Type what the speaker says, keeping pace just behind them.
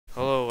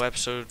Hello,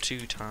 episode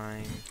 2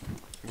 time.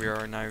 We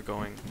are now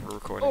going. We're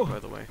recording, by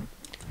the way.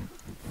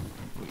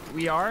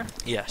 We are?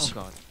 Yes. Oh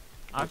god.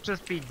 I've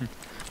just been.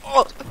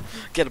 Oh!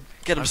 Get him,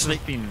 I've Snake.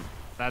 just been.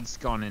 That's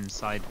gone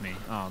inside me.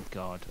 Oh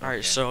god. Okay.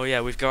 Alright, so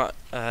yeah, we've got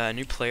a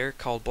new player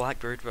called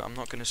Blackbird, but I'm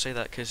not gonna say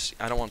that because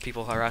I don't want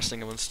people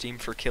harassing him on Steam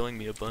for killing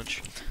me a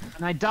bunch.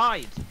 And I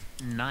died!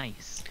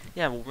 Nice.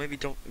 Yeah, well, maybe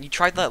don't. You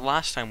tried that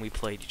last time we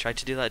played. You tried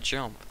to do that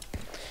jump.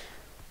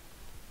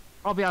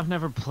 Robbie, I've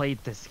never played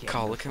this game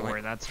Carl, look at before.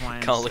 my- That's why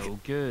I'm Carl, so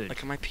good. Look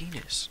at my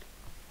penis.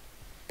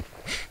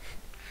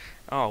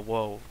 Oh,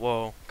 whoa,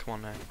 whoa. Come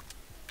on now.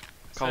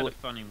 Said a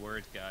funny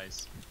word,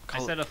 guys. I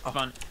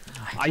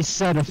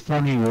said a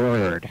funny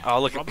word.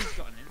 Oh, look at. Robbie's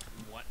got an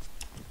what?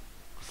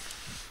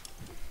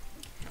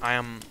 I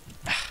am.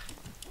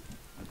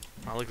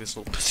 Oh, look at this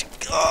little pussy.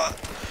 God.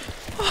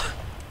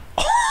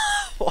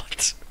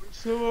 What?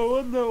 So I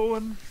won that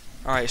one.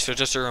 Alright, so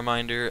just a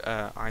reminder,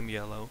 I'm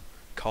yellow,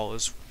 Call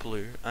is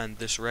blue, and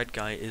this red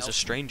guy is a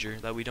stranger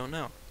that we don't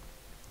know.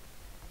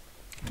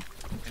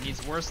 And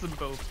he's worse than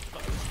both.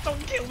 Don't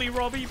kill me,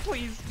 Robbie,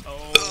 please.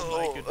 Oh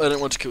my goodness. I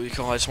didn't want to kill you,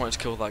 Call. I just wanted to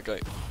kill that guy.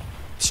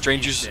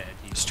 Strangers, He's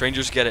dead.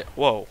 strangers get it.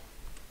 Whoa.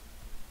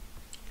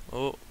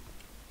 Oh.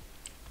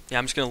 Yeah,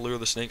 I'm just gonna lure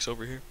the snakes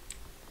over here.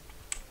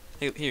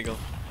 Here you go.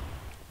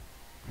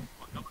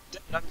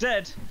 I'm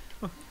dead.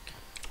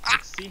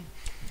 See?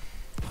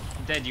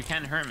 I'm dead. You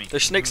can't hurt me.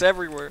 There's snakes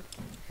everywhere.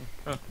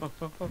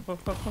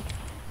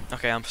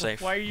 Okay, I'm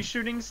safe. Why are you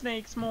shooting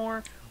snakes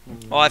more?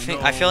 Oh, I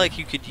feel like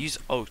you could use.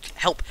 Oh,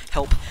 help!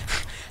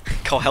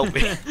 Call, help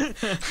me.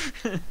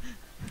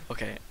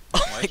 Okay. Oh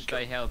Why my should God.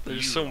 I help you?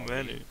 There's so Robbie?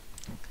 many.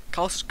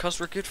 Cause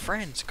we're good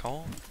friends,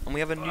 Call, and we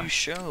have a new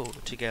show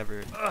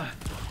together.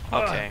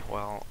 Okay,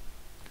 well.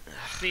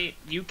 See,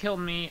 you killed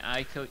me.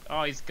 I killed.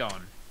 Oh, he's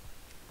gone.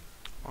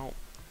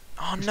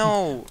 Oh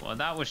no! Well,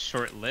 that was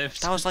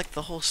short-lived. That was like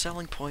the whole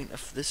selling point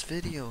of this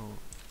video.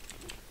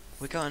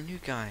 We got a new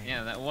guy.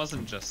 Yeah, that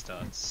wasn't just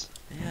us.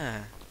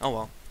 Yeah. Oh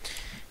well.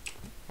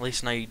 At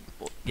least now you.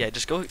 Yeah,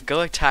 just go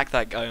attack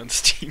that guy on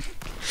Steam.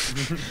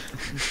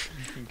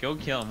 Go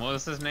kill him. What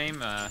was his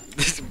name?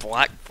 This is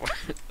Blackbird.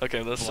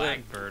 Okay, that's it.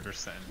 Blackbird or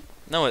something.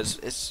 No,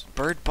 it's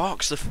Bird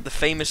Box, the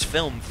famous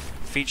film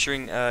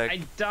featuring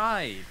I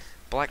died.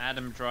 Black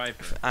Adam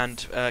Driver.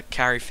 and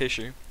Carrie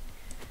Fisher.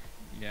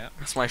 Yeah.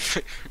 That's my.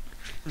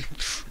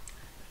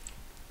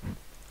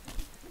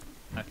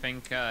 I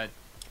think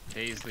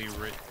Daisley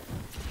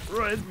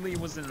Ridley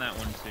was in that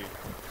one too.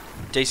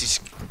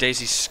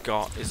 Daisy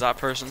Scott is that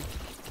person?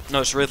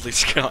 No, it's Ridley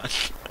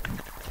Scott.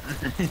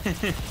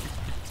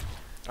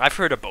 I've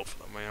heard of both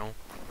of them, you know.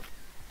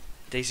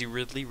 Daisy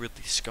Ridley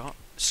Scott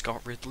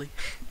Ridley.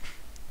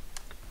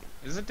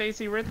 Is it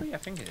Daisy Ridley? I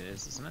think it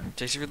is, isn't it?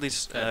 Daisy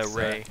Ridley's That's,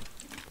 Ray.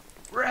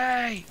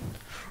 Ray!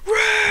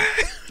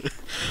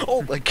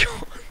 Oh my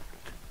god.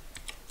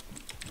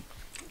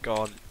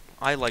 God,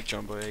 I like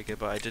John Boyega,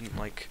 but I didn't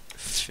like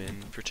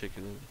Finn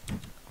particularly.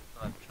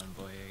 I love John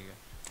Boyega.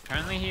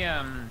 Apparently he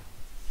have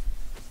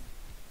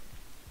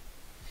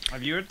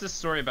you heard this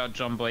story about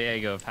John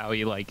Boyega of how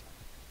he was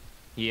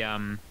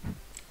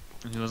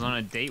on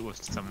a date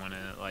with someone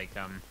and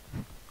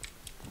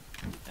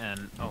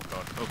and oh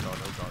god.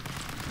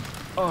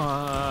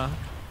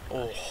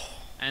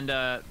 And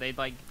they'd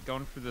like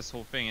gone through this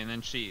whole thing, and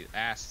then she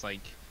asked like,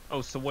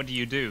 "Oh, so what do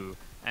you do?"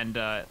 And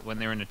when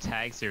they were in a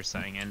taxi or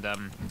something, and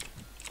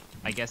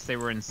I guess they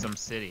were in some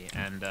city,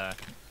 and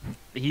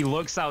he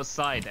looks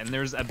outside, and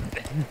there's a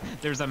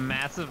there's a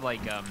massive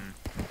like a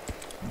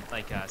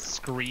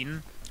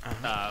screen,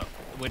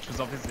 which was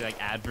obviously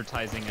like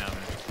advertising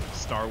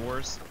Star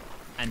Wars,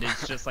 and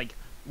it's just like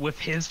with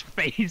his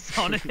face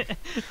on it,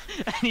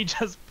 and he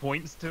just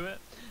points to it,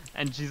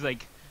 and she's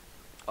like,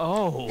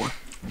 "Oh."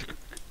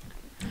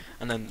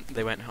 And then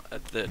they went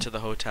to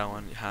the hotel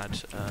and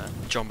had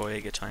John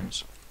Boyega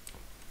times.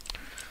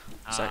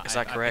 Is that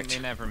I correct?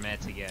 think they never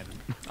met again.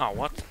 Oh,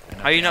 what? And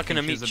How are you I not think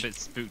gonna she was meet? a bit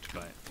spooked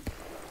by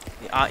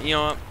it. You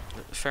know what?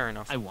 Fair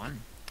enough. I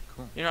won.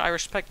 Cool. You know, I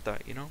respect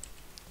that. You know.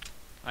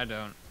 I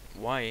don't.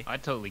 Why?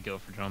 I'd totally go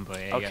for John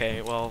Boyega.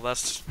 Okay, well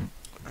that's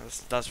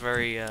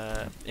very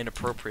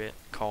inappropriate,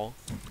 Call.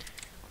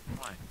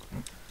 Why?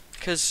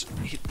 Because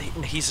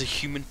he's a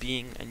human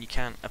being and you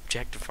can't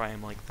objectify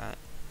him like that.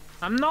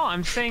 I'm not.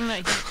 I'm saying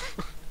that.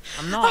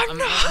 I'm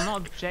not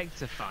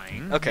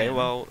objectifying. Okay, him.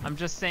 well. I'm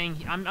just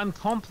saying. I'm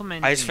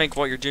complimenting. I just think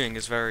what you're doing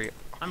is very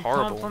I'm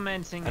horrible.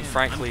 complimenting And him.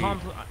 frankly,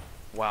 I'm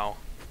wow.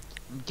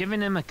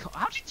 giving him a.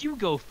 How did you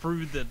go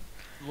through the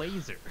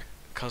laser?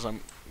 Because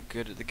I'm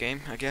good at the game,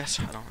 I guess.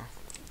 I don't know.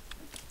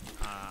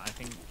 I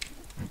think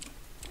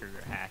you're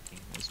hacking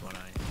is what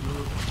I.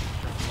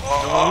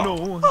 Oh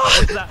No.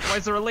 What's that? Why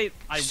is there a late?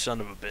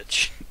 Son of a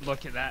bitch.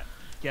 Look at that.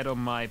 Get on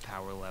my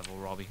power level,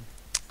 Robbie.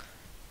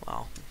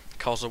 Wow.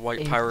 Calls a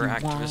white power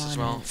activist as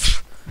well.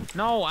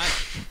 No,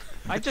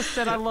 I just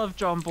said I love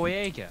John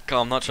Boyega.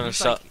 Carl, I'm not trying to He's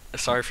sell. like-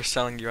 Sorry for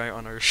selling you out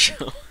on our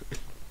show.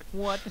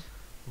 What?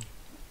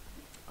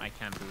 I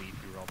can't believe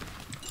you, Rob.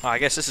 Oh, I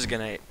guess this is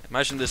gonna.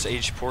 Imagine this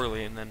aged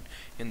poorly, and then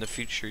in the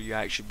future you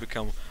actually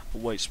become a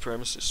white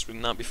supremacist.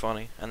 Wouldn't that be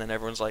funny? And then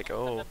everyone's like,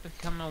 "Oh,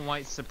 Become a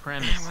white yeah,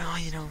 supremacist. well,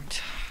 you know."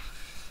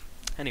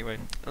 Anyway,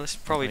 let's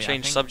probably Wait, I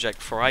change think subject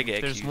before I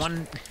get There's accused.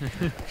 one.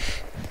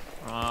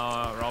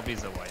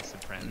 Robbie's a white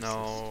supremacist.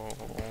 No.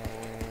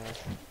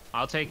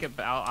 I'll take it.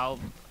 I'll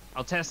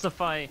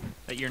testify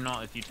that you're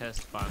not if you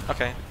testify.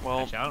 Okay. Well,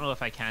 Actually, I don't know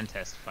if I can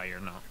testify or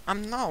not.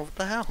 I'm not. What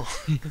the hell?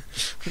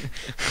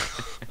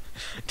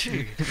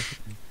 Dude.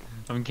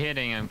 I'm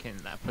kidding. I'm kidding.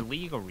 That for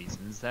legal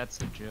reasons, that's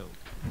a joke.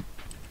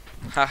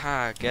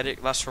 Haha, get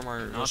it? That's from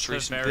our Not most a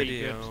recent very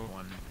video. good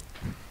one.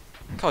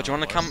 Carl, do you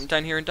want to Was. come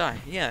down here and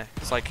die? Yeah.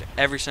 It's like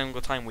every single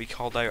time we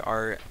called out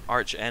our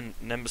arch and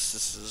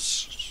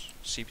nemesis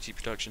CPT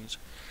Productions.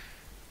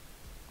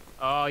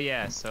 Oh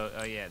yeah. So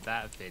yeah,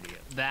 that video.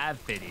 That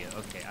video.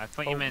 Okay, I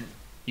thought you meant.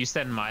 You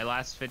said my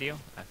last video.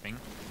 I think.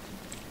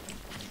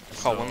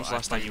 Carl, So when was the I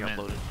last thought time you meant-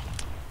 uploaded?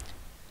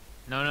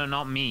 No,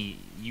 not me.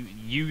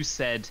 You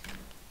said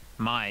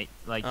my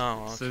like.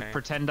 Oh, So okay.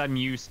 pretend I'm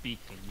you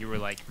speaking. You were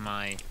like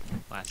my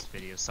last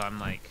video. So I'm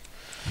like.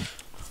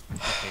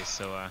 Okay,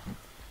 so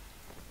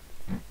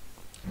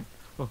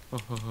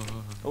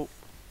Oh.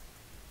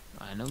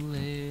 I know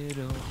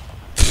little,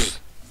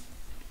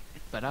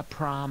 but I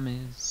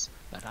promise.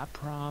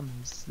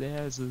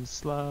 There's a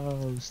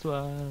slow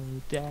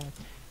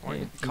death.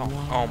 Wait, if you Carl.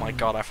 Oh my want.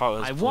 god, I thought it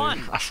was I blue. won!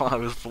 I thought I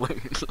was blue.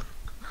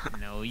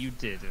 No, you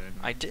didn't.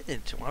 I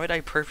did. Why would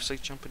I purposely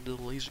jump into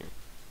the laser?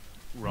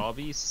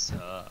 Robbie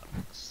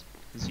sucks.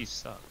 Cause you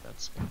suck.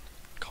 That's why.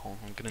 Carl,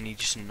 I'm gonna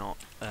need you to not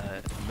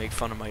make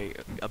fun of my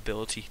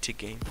ability to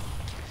game.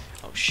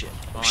 Oh shit.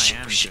 Oh, I shit,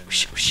 am shit, doing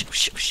shit, that. shit,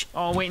 shit, shit.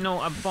 Oh wait, no,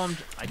 I bombed.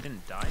 I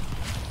didn't die.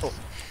 Oh.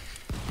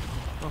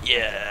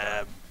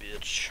 Yeah,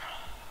 bitch.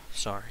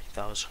 Sorry,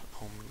 that was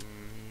home.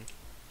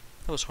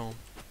 That was home.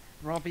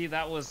 Robbie,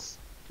 that was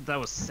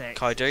sick.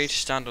 Carl, I dare you to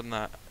stand on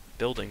that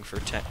building for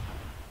 10.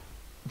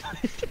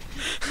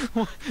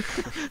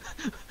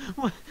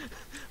 What?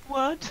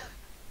 What?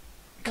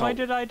 Carl, Why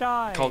did I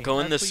die? Carl, go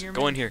in That's this. what you're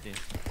Go in meant here. to do.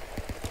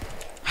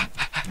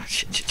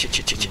 Shit, shit, shit,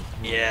 shit, shit, shit.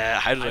 Yeah,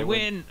 how did I I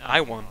win.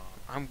 I won.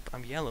 I'm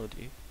yellow,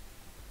 dude.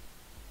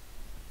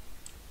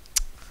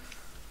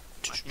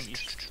 I think you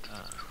should,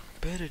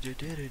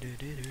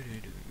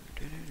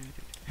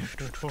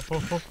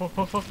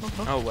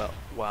 Oh well,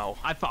 wow.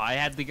 I thought I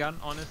had the gun,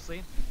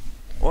 honestly.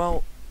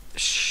 Well,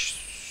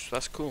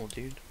 that's cool,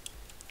 dude.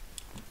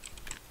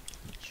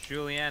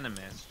 Juliana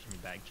messaged me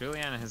back.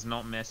 Juliana has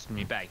not messaged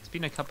me back. It's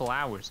been a couple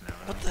hours now.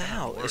 and What I'm the kinda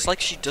hell? It's worried.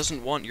 like she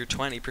doesn't want your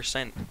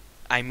 20%.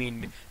 I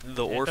mean,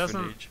 the It doesn't-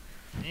 orphanage.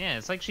 Yeah,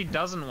 it's like she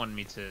doesn't want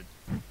me to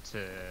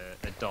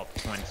adopt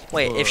 20.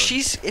 Wait, if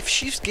Ugh.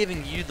 she's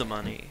giving you the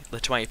money, the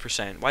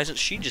 20%, why doesn't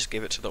she just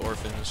give it to the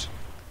orphans?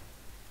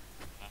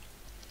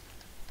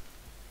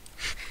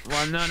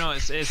 Well, no,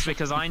 it's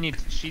because I need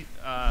she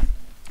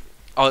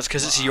Oh, it's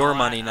because it's Well, your I'll-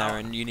 money now, I'll-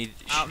 and you need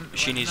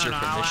she well, needs no, your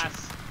no, permission.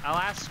 I'll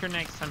ask her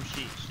next time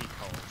she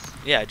calls.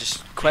 Yeah,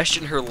 just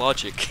question her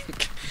logic.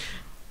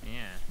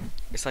 Yeah.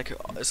 It's like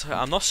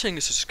I'm not saying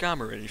it's a scam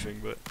or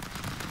anything, but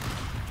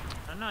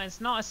No,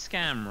 it's not a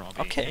scam, Robbie.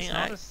 Okay, it's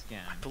not I a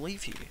scam. I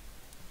believe you.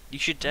 You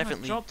should No, I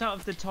definitely. dropped out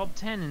of the top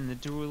 10 in the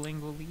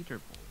Duolingo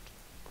leaderboard.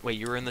 Wait,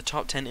 you were in the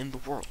top 10 in the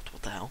world.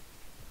 What the hell?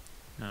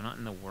 No, not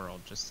in the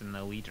world, just in the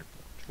leaderboard.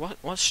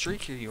 What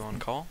streak are you on,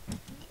 Call?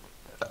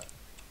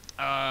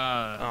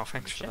 Oh,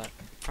 thanks for shit. that.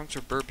 Thanks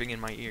for burping in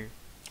my ear.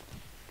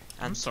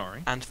 I'm And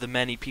sorry. and the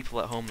many people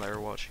at home that are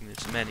watching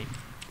this, many.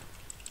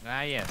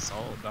 Ah, yes,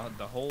 all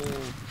the whole.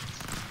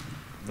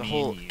 The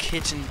whole menu.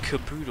 kit and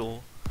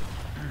caboodle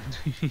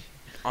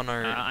on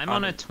our. I'm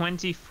on a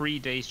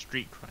 23-day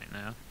streak right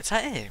now. Is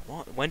that it?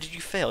 What? When did you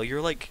fail?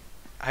 You're like,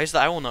 how's the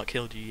owl not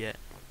killed you yet?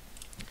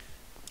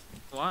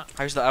 What?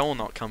 How's the owl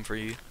not come for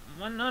you?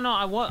 Well, no,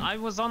 I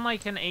was on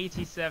like an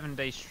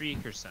 87-day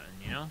streak or something,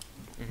 you know.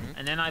 Mhm.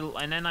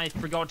 And then I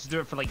forgot to do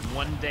it for like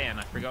one day, and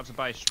I forgot to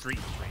buy streak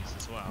plays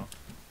as well.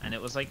 And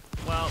it was like,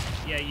 well,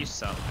 yeah, you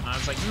suck. And I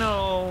was like,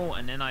 no.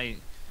 And then I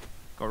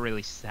got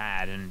really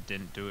sad and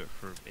didn't do it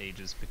for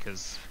ages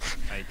because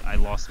I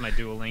lost my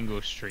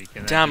Duolingo streak.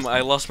 And that Damn, just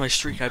I lost my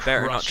streak. I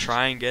better not crushed-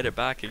 try and get it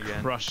back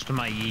again. crushed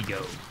my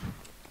ego.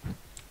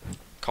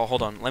 Call,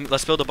 hold on.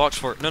 Let's build a box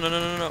for it. No.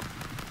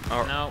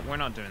 Or- No, we're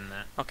not doing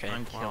that. Okay.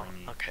 I'm well,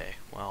 killing you. Okay.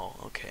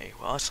 Well.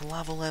 It's the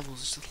lava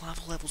levels. It's the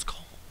lava levels.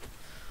 Call.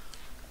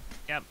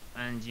 Yep,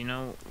 and you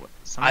know,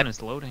 someone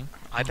is loading.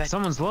 I bet.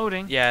 Someone's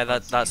loading. Yeah,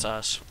 Let's that's see.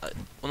 us.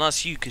 Well,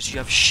 that's you, cause you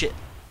have shit.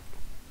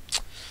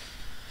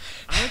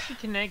 I'm actually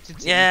connected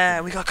to. Yeah,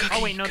 Ethernet. we got cookie.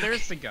 Oh wait, no, cookie.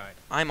 there's the guy.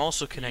 I'm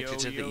also connected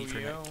to the Yo,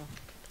 Ethernet. yo.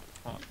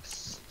 Hot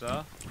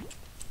stuff.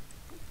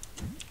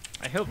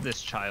 I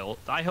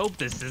hope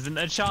this isn't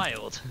a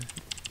child.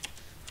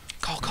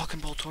 Call cock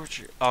and ball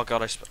torture. Oh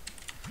god,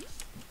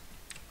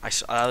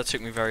 that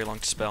took me very long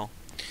to spell.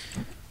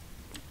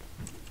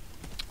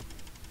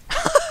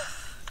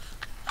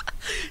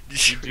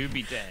 You do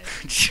be dead.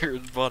 Your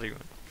body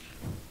one.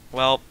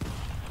 Well,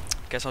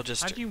 guess I'll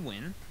just. How'd you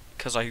win?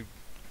 Cause I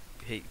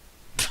hate.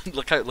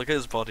 look at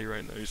his body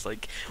right now. He's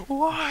like,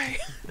 why?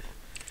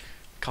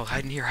 Call,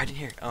 hide in here, hide in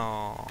here.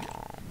 Oh.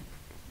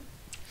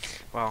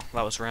 Wow,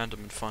 that was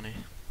random and funny.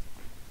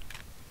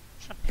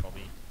 Shut up,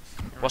 Bobby.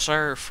 What's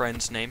our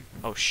friend's name?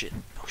 Oh shit.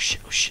 Oh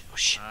shit. Oh shit. Oh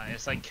shit.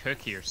 It's like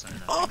Cookie or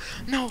something. Oh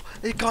no!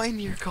 It got in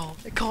here, Call.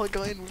 It got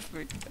in with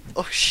me.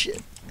 Oh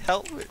shit!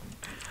 Help me!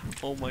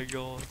 Oh my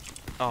god.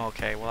 Oh,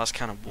 okay. Well, that's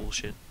kind of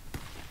bullshit.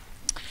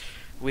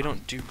 We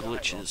don't do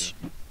glitches.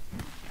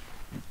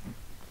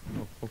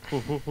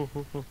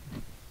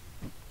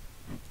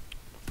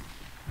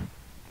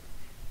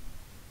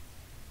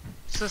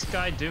 What's this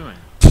guy doing?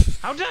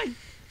 How did I?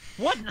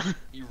 What?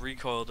 You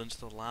recoiled into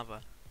the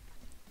lava.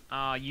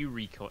 You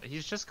recoil.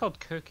 He's just called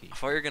Cookie. I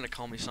thought you were gonna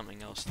call me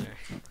something else there.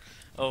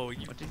 Oh,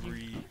 you What did you-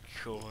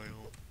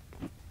 recoil.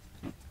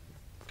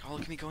 Call,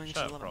 look at me going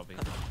Shut into up, the lava.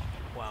 Robbie.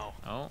 Wow.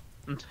 Oh.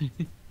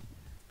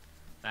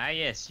 Ah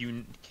yes,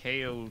 you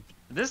KO'd.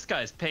 This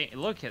guy's paying.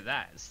 Look at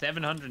that.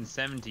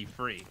 770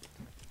 free.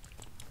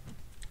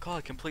 Call,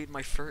 I completed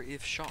my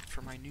 30th shot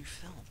for my new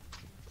film.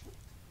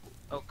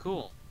 Oh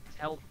cool.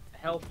 Help!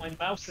 My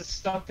mouse is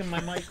stuck in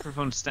my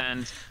microphone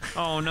stand.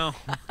 Oh no.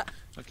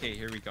 Okay,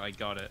 here we go. I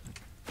got it.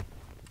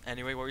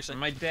 Anyway, what were you saying?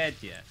 Am I dead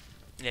yet?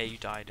 Yeah, you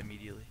died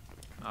immediately.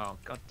 Oh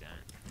god damn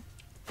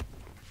it.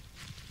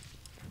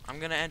 I'm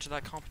gonna enter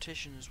that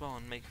competition as well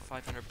and make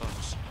 500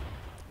 bucks.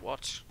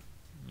 What?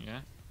 Yeah.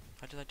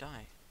 How did I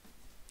die?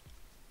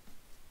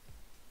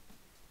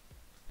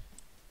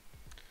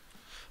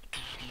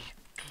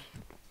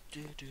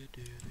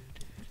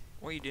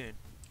 What are you doing?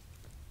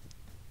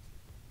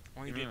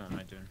 What are you doing? What am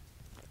I doing?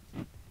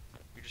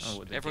 You're just,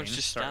 Oh, the everyone's game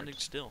just standing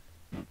starts. still.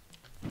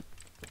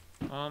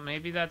 Well,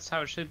 maybe that's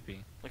how it should be.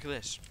 Look at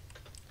this.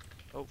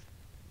 Oh.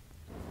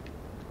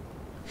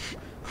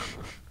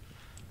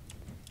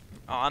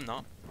 Oh, I'm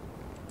not.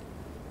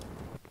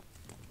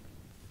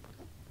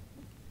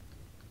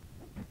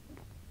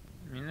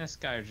 I mean, this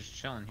guy is just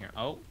chilling here.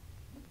 Oh.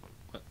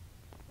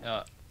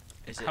 What?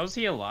 Is it? How's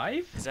he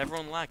alive? Is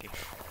everyone lagging?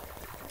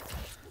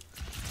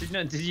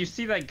 Did you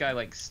see that guy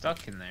like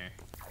stuck in there?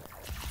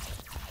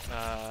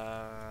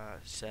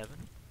 7.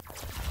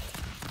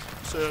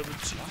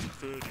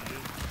 1738.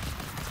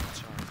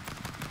 Sorry.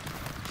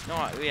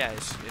 No, yeah,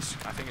 it's.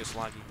 I think it's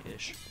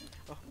laggy-ish.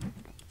 Oh,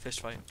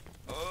 fist fight.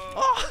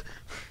 Oh!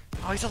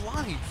 Oh, he's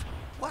alive.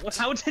 What?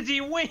 How did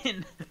he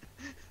win?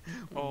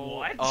 Oh,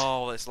 What?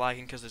 Oh, it's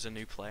lagging because there's a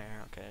new player.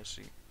 Okay, I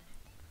see.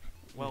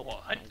 Well,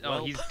 What? well.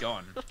 Oh, he's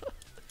gone.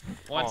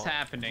 What's Oh,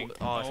 happening?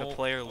 Oh, if a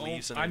player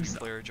leaves and a I'm new s-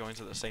 player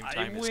joins at the same I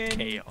time, it's win.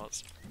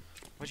 chaos.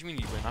 What do you mean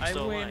you win? I'm I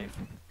still win. alive.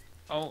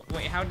 Oh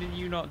wait, how did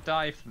you not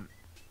die from?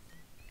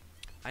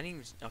 I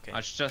didn't even. Okay.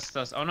 It's just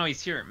us. Oh no,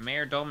 he's here.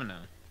 Mayor Domino.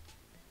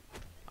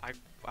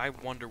 I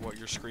wonder what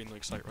your screen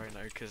looks like right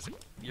now, because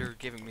you're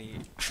giving me.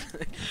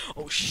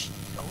 Oh shit!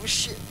 Oh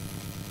shit!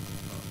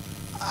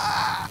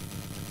 Ah!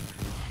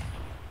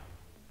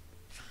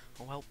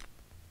 Oh help!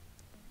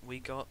 We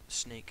got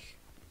Snake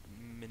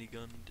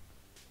minigunned.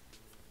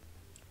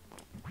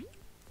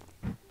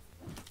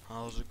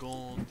 How's it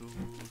going, dude?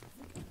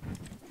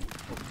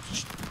 Oh,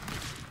 shit.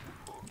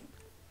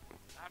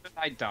 How did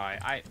I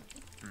die?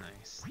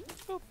 Nice.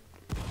 Boop.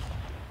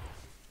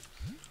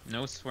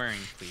 No swearing,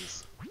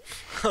 please.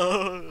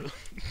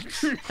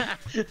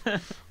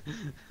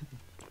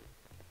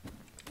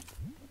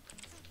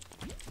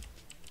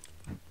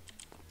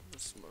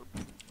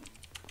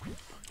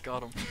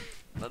 Got him.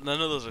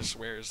 None of those are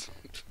swears.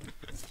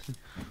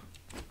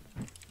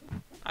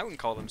 I wouldn't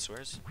call them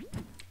swears.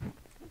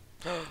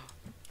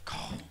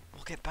 Call.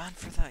 We'll get banned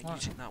for that What?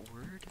 using that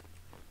word.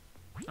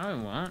 I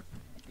won't.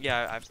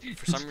 Yeah, I've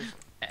for some reason.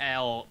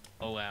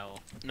 LOL.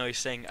 No, he's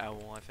saying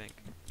owl. I think.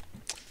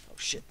 Oh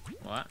shit.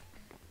 What?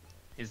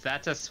 Is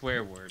that a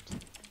swear word?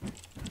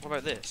 What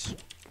about this?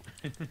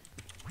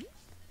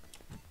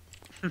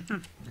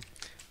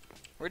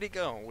 Where'd he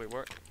go? Wait,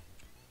 where?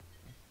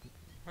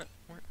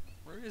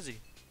 Where is he?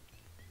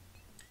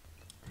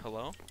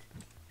 Hello?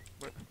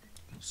 Where?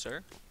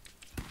 Sir?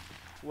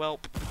 Welp.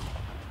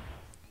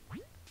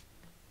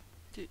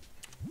 Dude,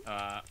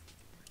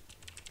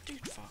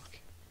 fuck.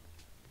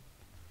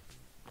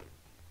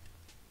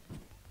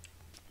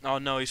 Oh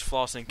no, he's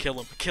flossing. Kill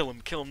him. Kill him.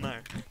 Kill him now.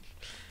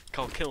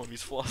 Kill him.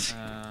 He's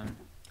flossing.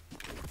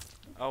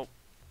 Oh,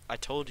 I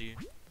told you.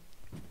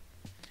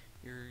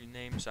 Your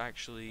name's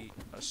actually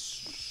a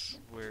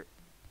swear.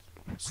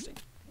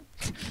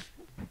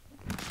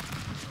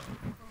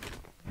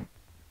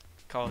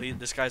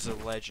 This guy's a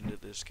legend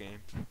at this game.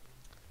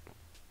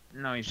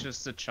 No, he's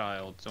just a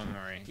child. Don't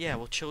worry. Yeah,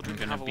 well, children I'm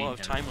gonna have a lot of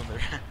beat time on their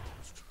hands.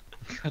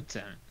 God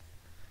damn it.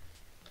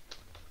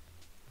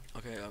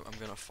 Okay, I'm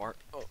gonna fart.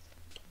 Oh,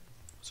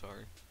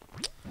 sorry.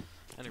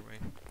 Anyway,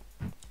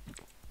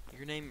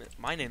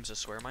 my name's a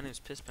swear. My name's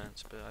Piss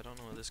Pants, but I don't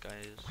know what this guy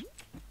is.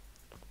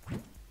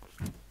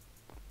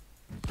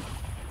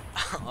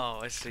 Oh,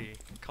 I see.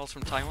 Calls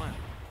from Taiwan.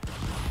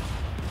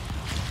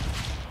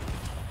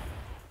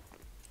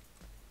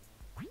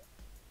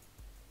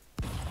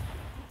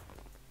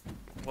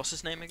 What's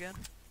his name again?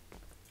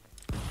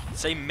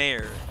 Say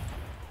mayor.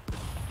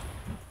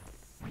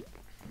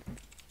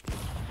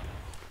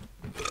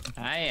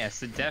 Ah,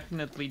 yes, it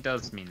definitely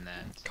does mean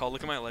that. Cole,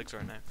 look at my legs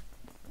right now.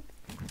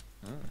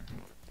 Oh.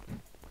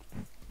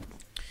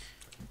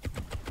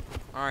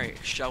 Alright,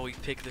 shall we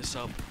pick this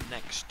up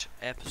next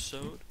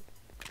episode?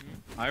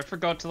 I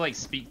forgot to like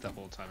speak the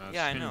whole time. I was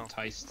Yeah, I too know.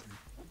 enticed.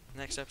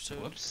 Next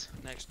episode? Whoops.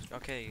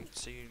 Okay,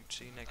 see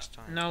you next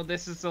time. No,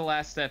 this is the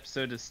last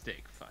episode of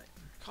Stick Fight.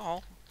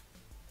 Call.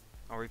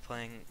 Are we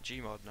playing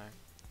Gmod now?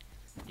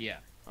 Yeah,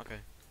 Okay.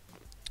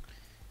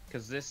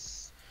 because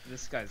this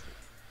guy's.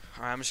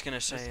 Alright, I'm just gonna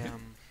say,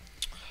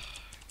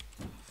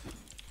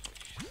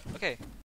 okay,